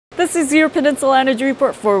This is your Peninsula Energy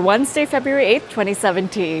Report for Wednesday, February 8th,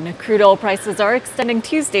 2017. Crude oil prices are extending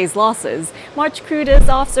Tuesday's losses. March crude is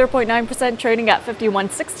off 0.9%, trading at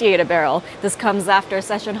 $51.68 a barrel. This comes after a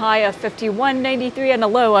session high of $51.93 and a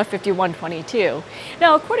low of $51.22.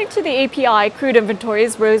 Now, according to the API, crude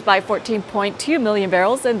inventories rose by 14.2 million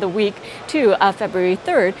barrels in the week to February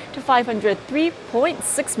 3rd to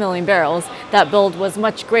 503.6 million barrels. That build was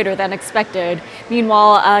much greater than expected.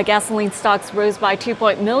 Meanwhile, gasoline stocks rose by 2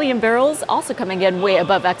 million barrels, also coming in way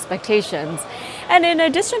above expectations. And in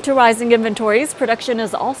addition to rising inventories, production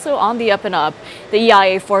is also on the up and up. The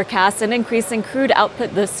EIA forecasts an increase in crude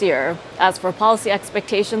output this year. As for policy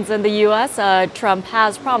expectations in the U.S., Trump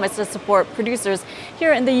has promised to support producers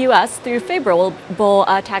here in the U.S. through favorable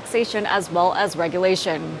taxation as well as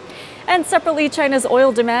regulation. And separately, China's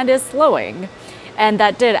oil demand is slowing. And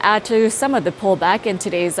that did add to some of the pullback in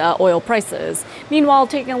today's oil prices. Meanwhile,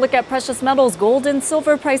 taking a look at precious metals, gold and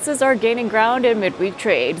silver prices are gaining ground in midweek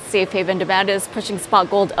trade. Safe haven demand is pushing spot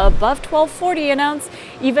gold above $12.40 an ounce,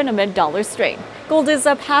 even amid dollar strength. Gold is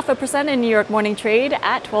up 0.5% in New York morning trade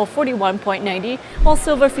at $1241.90, while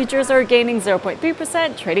silver futures are gaining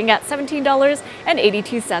 0.3%, trading at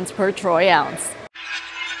 $17.82 per troy ounce.